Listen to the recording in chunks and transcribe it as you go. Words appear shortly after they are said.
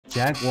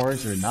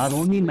Jaguars are not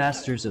only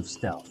masters of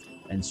stealth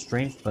and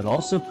strength but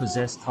also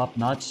possess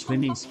top-notch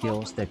swimming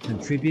skills that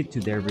contribute to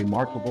their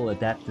remarkable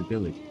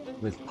adaptability.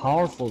 With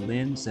powerful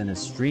limbs and a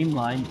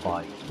streamlined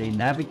body, they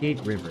navigate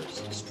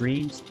rivers,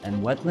 streams,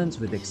 and wetlands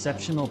with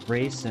exceptional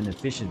grace and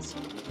efficiency.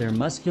 Their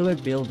muscular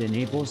build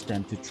enables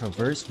them to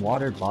traverse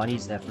water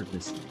bodies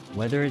effortlessly,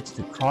 whether it's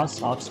to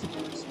cross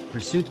obstacles,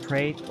 pursue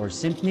prey, or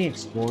simply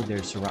explore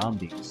their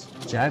surroundings.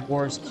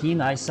 Jaguars'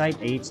 keen eyesight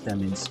aids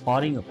them in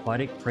spotting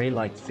aquatic prey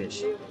like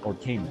fish or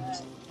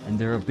caimans, and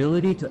their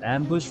ability to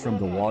ambush from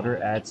the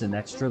water adds an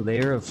extra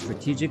layer of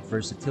strategic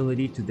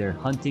versatility to their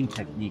hunting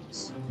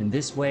techniques. In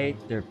this way,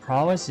 their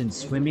prowess in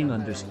swimming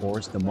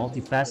underscores the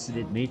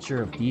multifaceted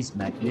nature of these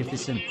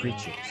magnificent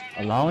creatures,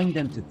 allowing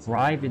them to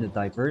thrive in a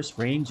diverse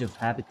range of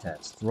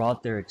habitats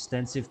throughout their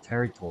extensive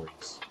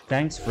territories.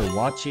 Thanks for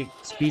watching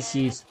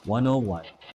Species 101.